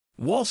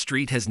Wall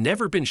Street has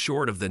never been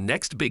short of the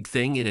next big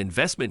thing in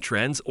investment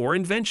trends or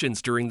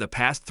inventions during the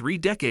past 3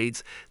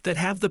 decades that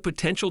have the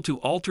potential to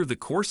alter the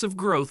course of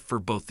growth for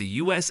both the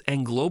U.S.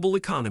 and global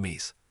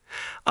economies.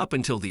 Up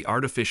until the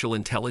artificial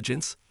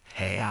intelligence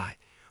 (AI)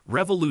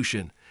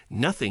 revolution,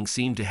 nothing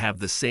seemed to have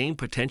the same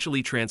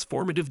potentially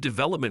transformative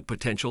development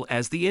potential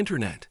as the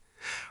Internet.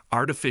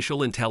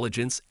 Artificial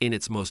intelligence, in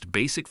its most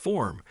basic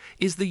form,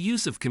 is the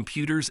use of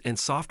computers and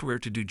software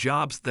to do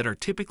jobs that are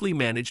typically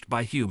managed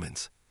by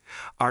humans.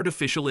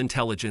 Artificial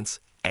intelligence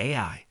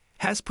 (AI)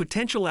 has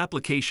potential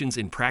applications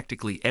in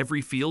practically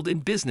every field in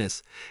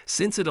business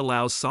since it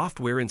allows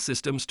software and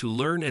systems to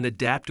learn and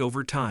adapt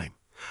over time,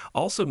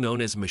 also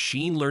known as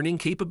machine learning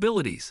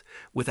capabilities,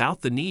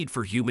 without the need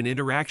for human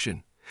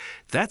interaction.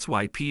 That's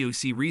why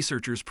POC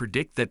researchers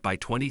predict that by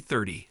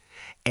 2030,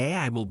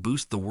 AI will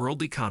boost the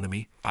world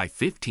economy by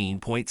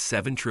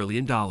 $15.7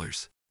 trillion.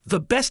 The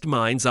best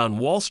minds on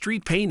Wall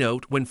Street pay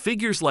note when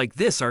figures like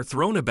this are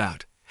thrown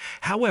about.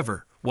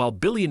 However, while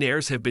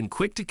billionaires have been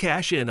quick to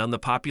cash in on the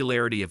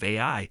popularity of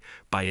AI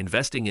by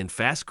investing in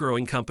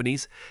fast-growing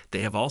companies,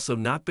 they have also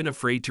not been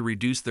afraid to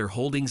reduce their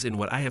holdings in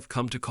what I have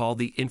come to call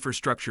the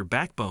infrastructure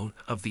backbone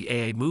of the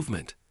AI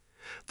movement.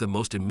 The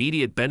most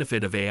immediate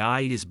benefit of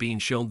AI is being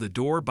shown the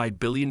door by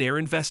billionaire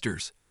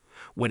investors.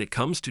 When it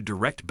comes to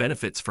direct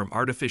benefits from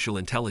artificial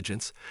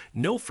intelligence,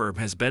 no firm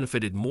has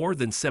benefited more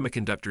than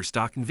semiconductor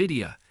stock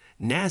Nvidia,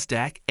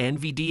 NASDAQ,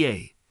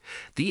 NVDA.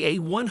 The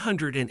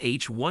A100 and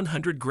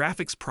H100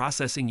 graphics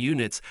processing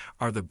units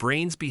are the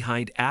brains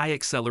behind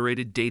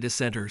AI-accelerated data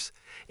centers,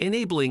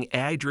 enabling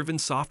AI-driven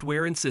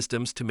software and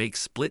systems to make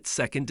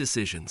split-second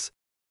decisions.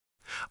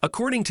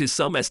 According to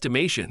some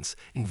estimations,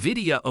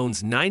 Nvidia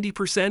owns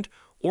 90%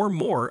 or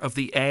more of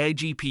the AI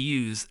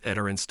GPUs that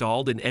are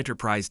installed in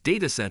enterprise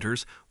data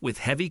centers with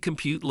heavy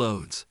compute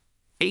loads.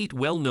 8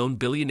 well-known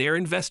billionaire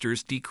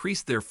investors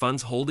decreased their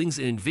funds holdings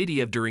in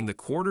Nvidia during the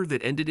quarter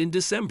that ended in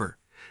December,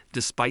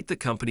 despite the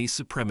company's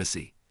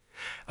supremacy.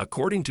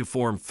 According to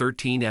Form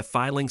 13F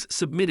filings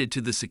submitted to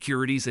the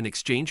Securities and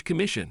Exchange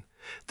Commission,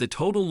 the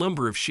total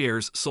number of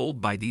shares sold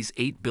by these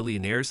 8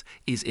 billionaires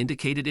is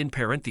indicated in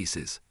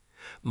parentheses.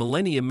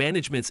 Millennium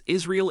Management's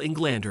Israel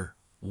Englander,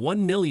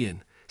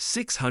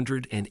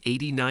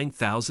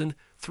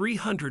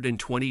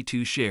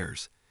 1,689,322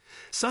 shares.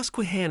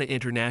 Susquehanna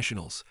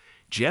International's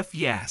Jeff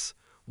Yass,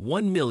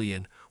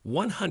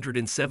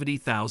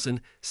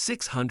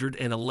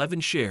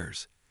 1,170,611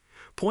 shares.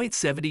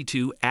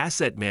 .72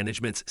 Asset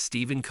Management's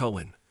Stephen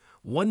Cohen,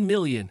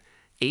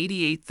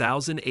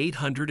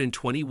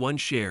 1,088,821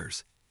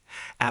 shares.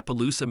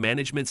 Appaloosa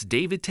Management's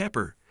David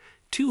Tepper,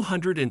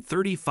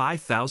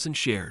 235,000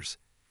 shares.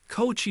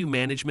 Coatue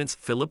Management's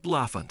Philip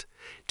Lafont,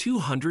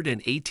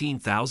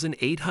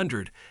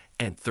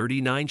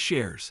 218,839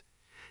 shares.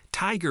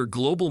 Tiger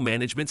Global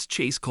Management's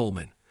Chase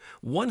Coleman,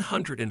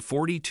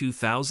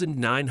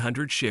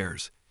 142,900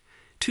 shares.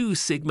 2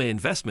 Sigma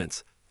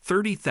Investments,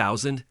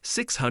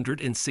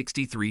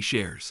 30,663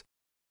 shares.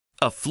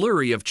 A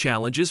flurry of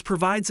challenges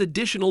provides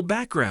additional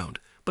background,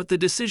 but the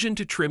decision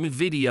to trim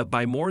Nvidia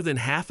by more than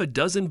half a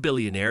dozen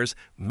billionaires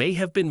may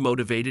have been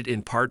motivated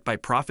in part by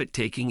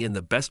profit-taking in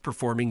the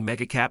best-performing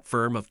megacap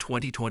firm of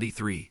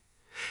 2023.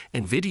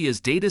 Nvidia's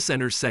data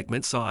center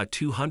segment saw a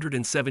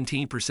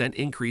 217%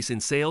 increase in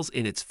sales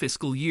in its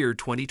fiscal year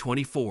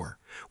 2024,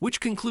 which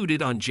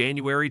concluded on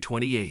January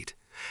 28.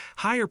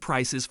 Higher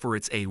prices for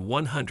its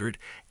A100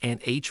 and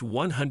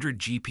H100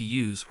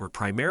 GPUs were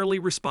primarily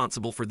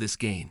responsible for this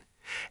gain,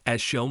 as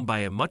shown by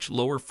a much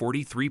lower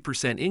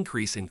 43%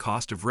 increase in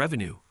cost of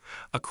revenue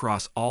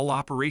across all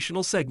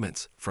operational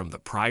segments from the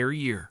prior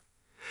year.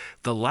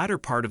 The latter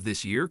part of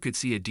this year could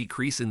see a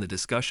decrease in the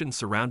discussion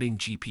surrounding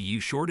GPU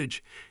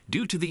shortage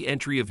due to the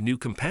entry of new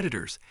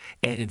competitors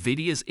and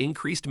Nvidia's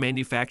increased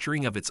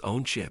manufacturing of its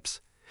own chips.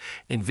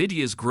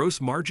 Nvidia's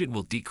gross margin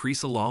will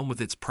decrease along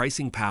with its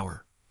pricing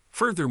power.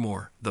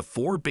 Furthermore, the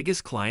 4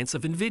 biggest clients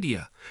of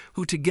Nvidia,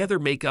 who together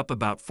make up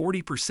about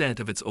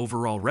 40% of its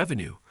overall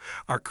revenue,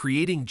 are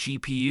creating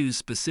GPUs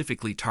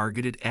specifically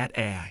targeted at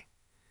AI.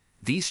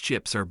 These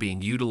chips are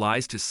being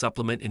utilized to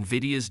supplement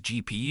Nvidia's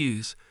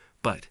GPUs,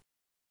 but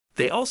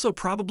they also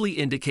probably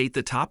indicate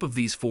the top of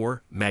these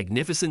 4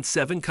 Magnificent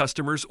 7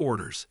 customers'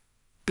 orders.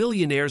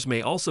 Billionaires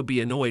may also be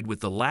annoyed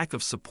with the lack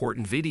of support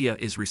Nvidia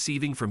is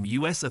receiving from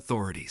U.S.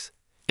 authorities.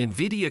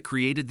 Nvidia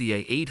created the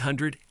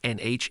A800 and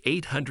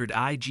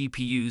H800i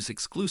GPUs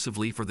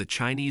exclusively for the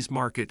Chinese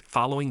market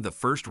following the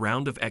first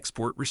round of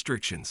export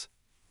restrictions.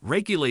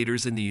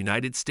 Regulators in the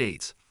United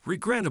States,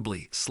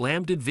 regrettably,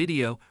 slammed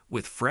Nvidia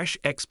with fresh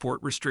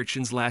export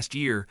restrictions last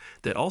year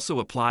that also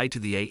apply to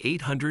the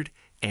A800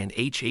 and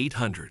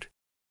H800.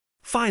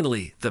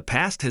 Finally, the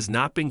past has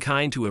not been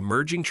kind to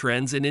emerging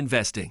trends in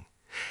investing.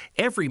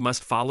 Every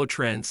must-follow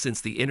trend since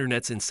the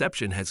Internet's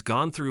inception has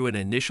gone through an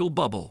initial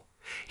bubble.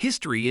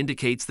 History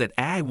indicates that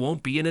AI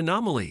won't be an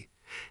anomaly.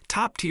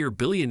 Top-tier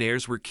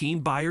billionaires were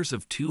keen buyers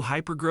of 2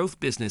 hypergrowth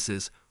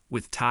businesses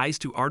with ties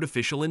to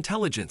artificial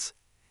intelligence,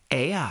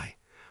 AI,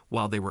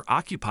 while they were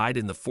occupied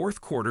in the 4th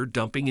quarter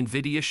dumping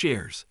Nvidia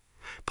shares.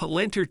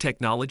 Palantir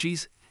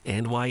Technologies,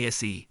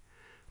 NYSE,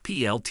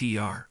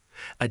 PLTR,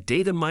 a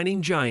data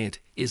mining giant,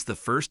 is the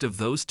first of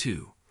those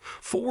two.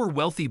 4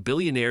 wealthy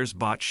billionaires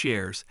bought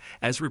shares,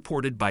 as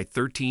reported by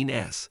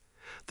 13S.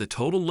 The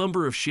total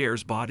number of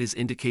shares bought is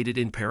indicated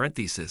in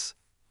parentheses.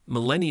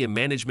 Millennium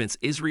Management's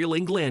Israel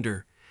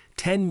Englander,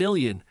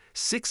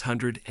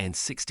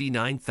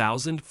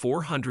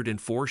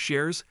 10,669,404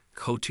 shares.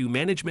 Coatue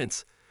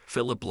Management's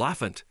Philip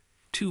Lafont,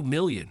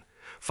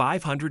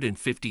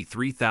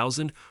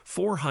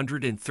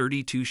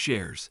 2,553,432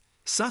 shares.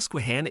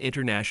 Susquehanna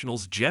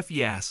International's Jeff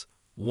Yass,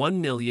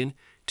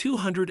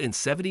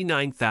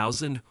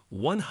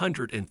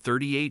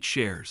 1,279,138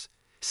 shares.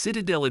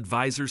 Citadel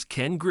Advisors'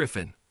 Ken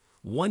Griffin,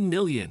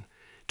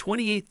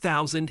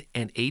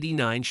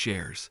 1,028,089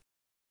 shares.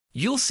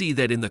 You'll see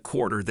that in the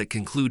quarter that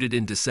concluded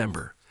in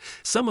December,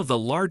 some of the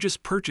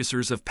largest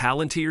purchasers of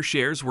Palantir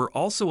shares were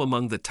also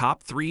among the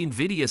top 3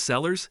 Nvidia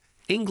sellers: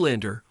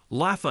 Englander,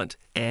 Lafont,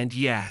 and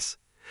Yass.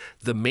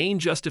 The main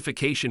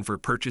justification for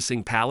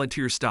purchasing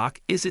Palantir stock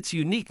is its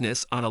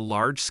uniqueness on a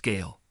large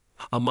scale.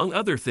 Among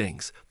other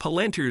things,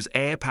 Palantir's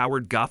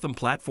AI-powered Gotham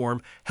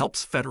platform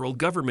helps federal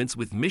governments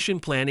with mission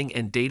planning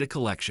and data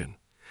collection.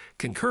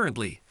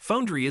 Concurrently,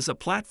 Foundry is a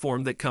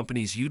platform that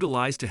companies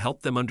utilize to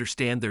help them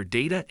understand their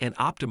data and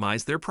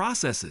optimize their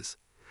processes.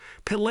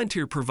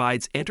 Palantir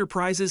provides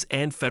enterprises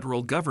and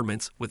federal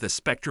governments with a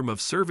spectrum of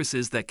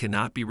services that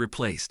cannot be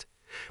replaced.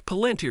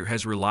 Palantir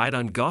has relied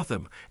on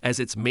Gotham as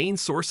its main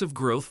source of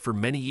growth for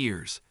many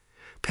years.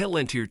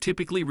 Palantir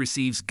typically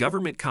receives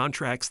government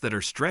contracts that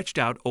are stretched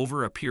out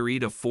over a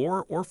period of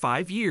 4 or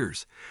 5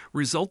 years,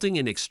 resulting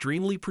in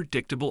extremely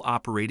predictable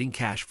operating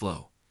cash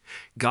flow.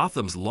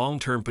 Gotham's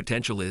long-term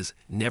potential is,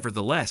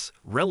 nevertheless,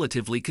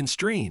 relatively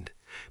constrained.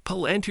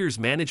 Palantir's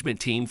management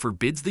team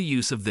forbids the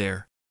use of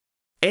their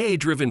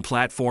AI-driven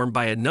platform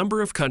by a number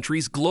of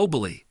countries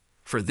globally.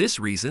 For this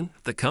reason,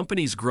 the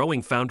company's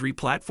growing Foundry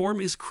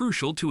platform is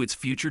crucial to its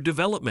future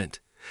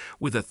development.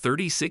 With a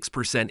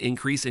 36%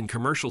 increase in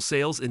commercial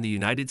sales in the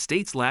United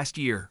States last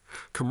year,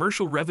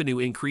 commercial revenue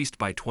increased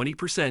by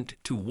 20%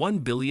 to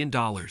 $1 billion.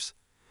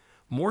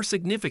 More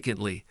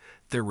significantly,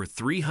 there were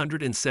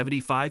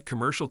 375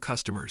 commercial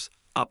customers,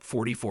 up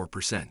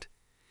 44%.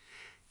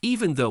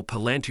 Even though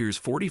Palantir's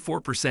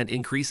 44%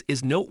 increase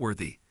is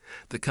noteworthy,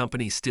 the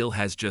company still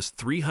has just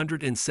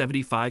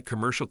 375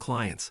 commercial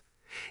clients,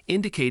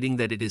 indicating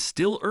that it is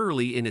still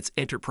early in its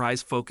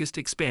enterprise-focused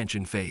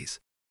expansion phase.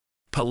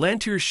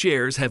 Palantir's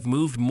shares have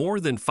moved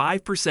more than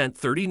 5%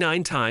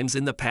 39 times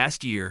in the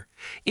past year,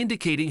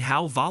 indicating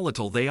how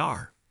volatile they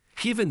are.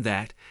 Given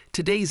that,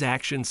 today's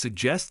action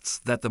suggests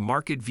that the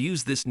market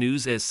views this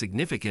news as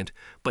significant,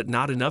 but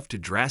not enough to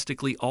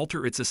drastically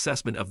alter its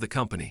assessment of the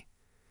company.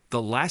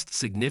 The last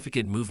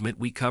significant movement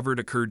we covered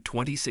occurred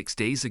 26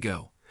 days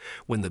ago,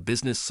 when the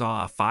business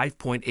saw a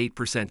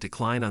 5.8%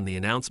 decline on the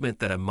announcement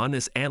that a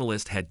Monex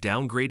analyst had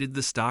downgraded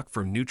the stock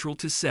from neutral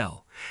to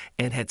sell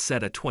and had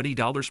set a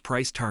 $20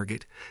 price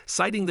target,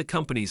 citing the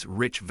company's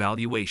rich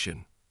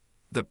valuation.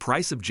 The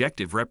price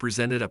objective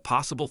represented a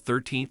possible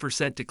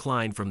 13%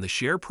 decline from the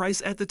share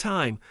price at the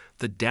time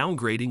the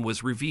downgrading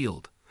was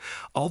revealed.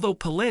 Although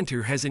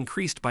Palantir has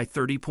increased by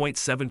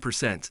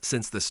 30.7%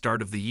 since the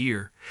start of the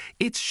year,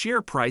 its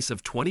share price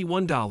of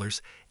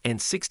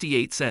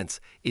 $21.68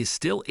 is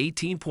still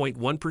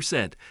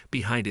 18.1%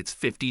 behind its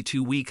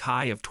 52-week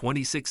high of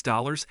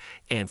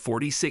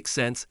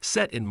 $26.46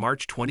 set in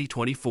March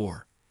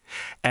 2024.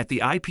 At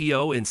the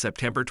IPO in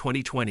September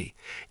 2020,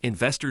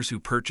 investors who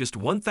purchased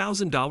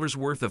 $1,000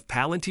 worth of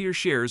Palantir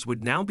shares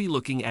would now be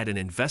looking at an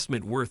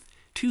investment worth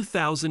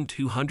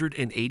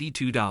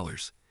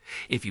 $2,282.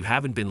 If you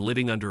haven't been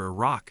living under a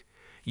rock,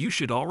 you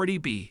should already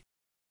be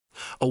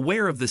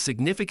aware of the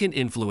significant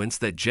influence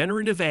that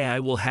generative AI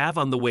will have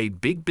on the way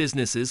big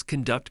businesses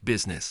conduct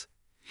business.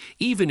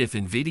 Even if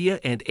Nvidia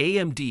and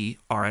AMD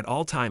are at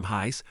all-time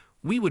highs,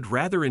 we would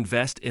rather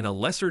invest in a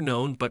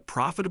lesser-known but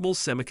profitable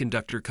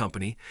semiconductor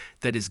company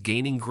that is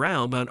gaining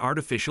ground on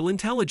artificial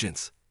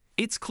intelligence.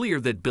 It's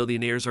clear that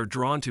billionaires are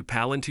drawn to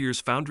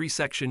Palantir's Foundry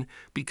section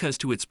because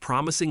to its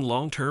promising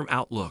long-term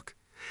outlook.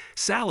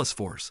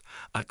 Salesforce,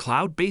 a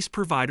cloud-based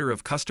provider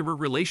of customer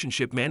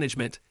relationship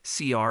management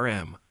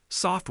 (CRM)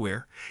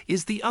 software,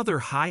 is the other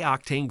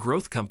high-octane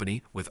growth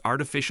company with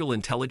artificial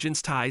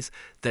intelligence ties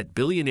that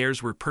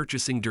billionaires were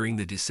purchasing during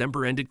the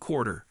December-ended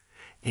quarter.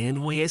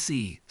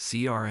 NYSE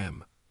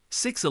CRM.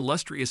 6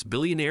 illustrious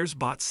billionaires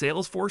bought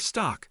Salesforce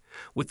stock,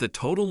 with the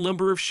total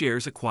number of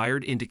shares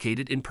acquired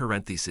indicated in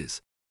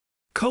parentheses.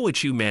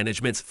 Coatue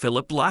Management's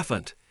Philip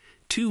Lafont,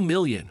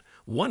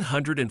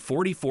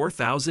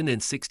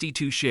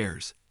 2,144,062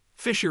 shares.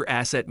 Fisher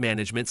Asset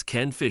Management's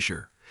Ken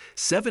Fisher,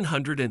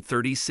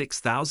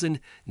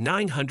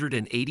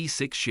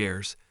 736,986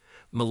 shares.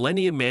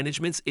 Millennium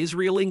Management's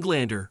Israel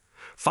Englander,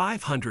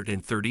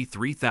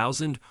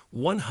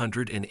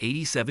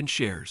 533,187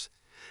 shares.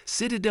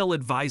 Citadel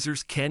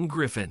Advisors' Ken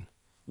Griffin,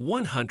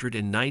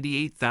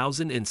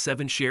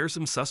 198,007 shares.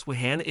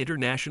 Susquehanna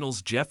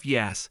International's Jeff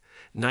Yass,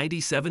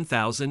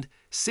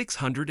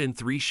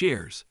 97,603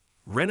 shares.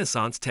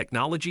 Renaissance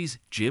Technologies'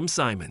 Jim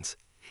Simons,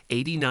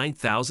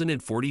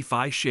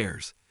 89,045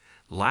 shares.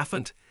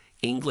 Lafont,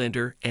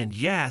 Englander, and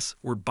Yas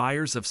were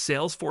buyers of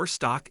Salesforce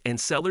stock and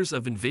sellers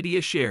of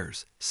Nvidia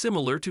shares,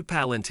 similar to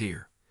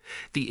Palantir.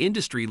 The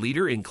industry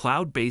leader in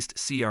cloud-based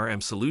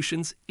CRM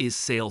solutions is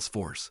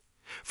Salesforce.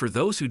 For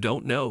those who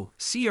don't know,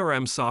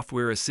 CRM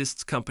software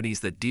assists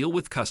companies that deal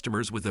with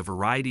customers with a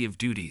variety of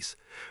duties,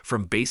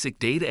 from basic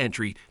data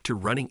entry to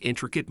running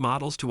intricate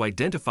models to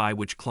identify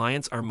which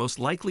clients are most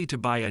likely to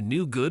buy a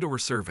new good or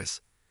service.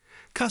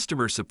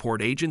 Customer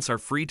support agents are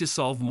free to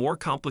solve more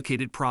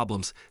complicated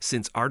problems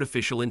since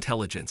artificial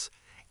intelligence,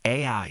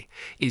 AI,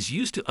 is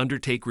used to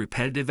undertake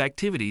repetitive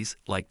activities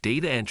like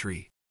data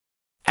entry.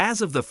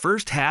 As of the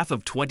first half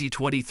of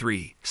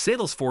 2023,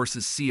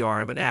 Salesforce's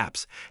CRM and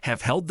apps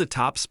have held the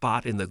top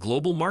spot in the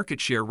global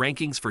market share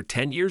rankings for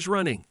 10 years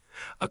running,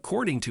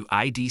 according to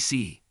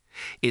IDC.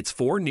 Its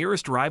four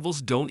nearest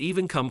rivals don't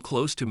even come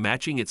close to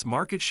matching its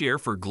market share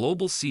for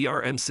global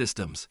CRM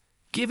systems.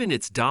 Given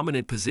its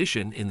dominant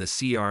position in the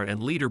CRM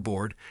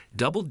leaderboard,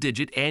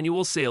 double-digit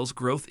annual sales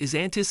growth is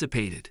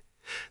anticipated.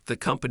 The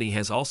company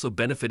has also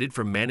benefited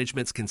from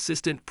management's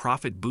consistent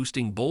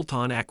profit-boosting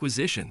bolt-on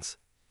acquisitions.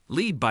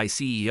 Led by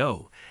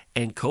CEO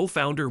and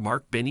co-founder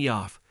Mark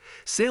Benioff,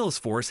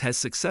 Salesforce has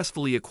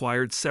successfully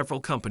acquired several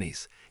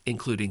companies,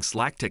 including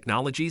Slack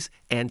Technologies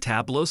and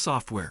Tableau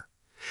Software.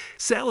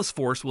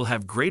 Salesforce will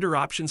have greater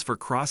options for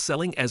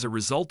cross-selling as a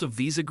result of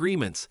these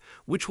agreements,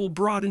 which will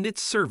broaden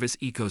its service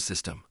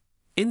ecosystem.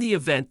 In the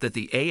event that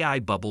the AI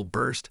bubble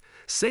burst,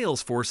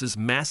 Salesforce's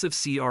massive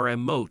CRM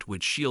moat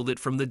would shield it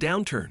from the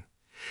downturn.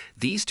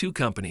 These two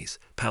companies,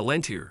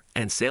 Palantir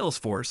and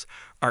Salesforce,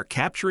 are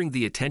capturing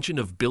the attention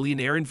of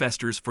billionaire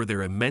investors for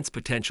their immense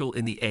potential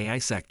in the AI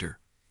sector.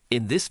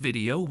 In this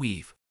video,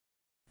 we've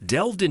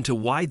delved into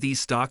why these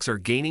stocks are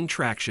gaining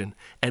traction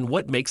and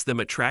what makes them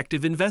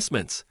attractive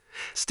investments.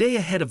 Stay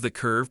ahead of the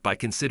curve by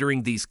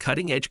considering these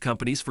cutting-edge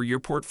companies for your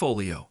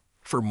portfolio.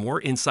 For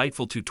more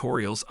insightful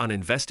tutorials on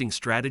investing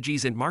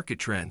strategies and market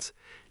trends,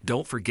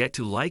 don't forget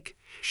to like,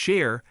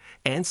 share,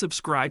 and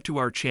subscribe to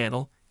our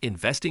channel,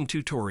 Investing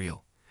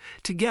Tutorial.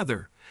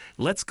 Together,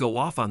 let's go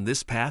off on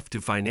this path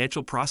to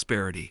financial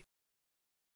prosperity.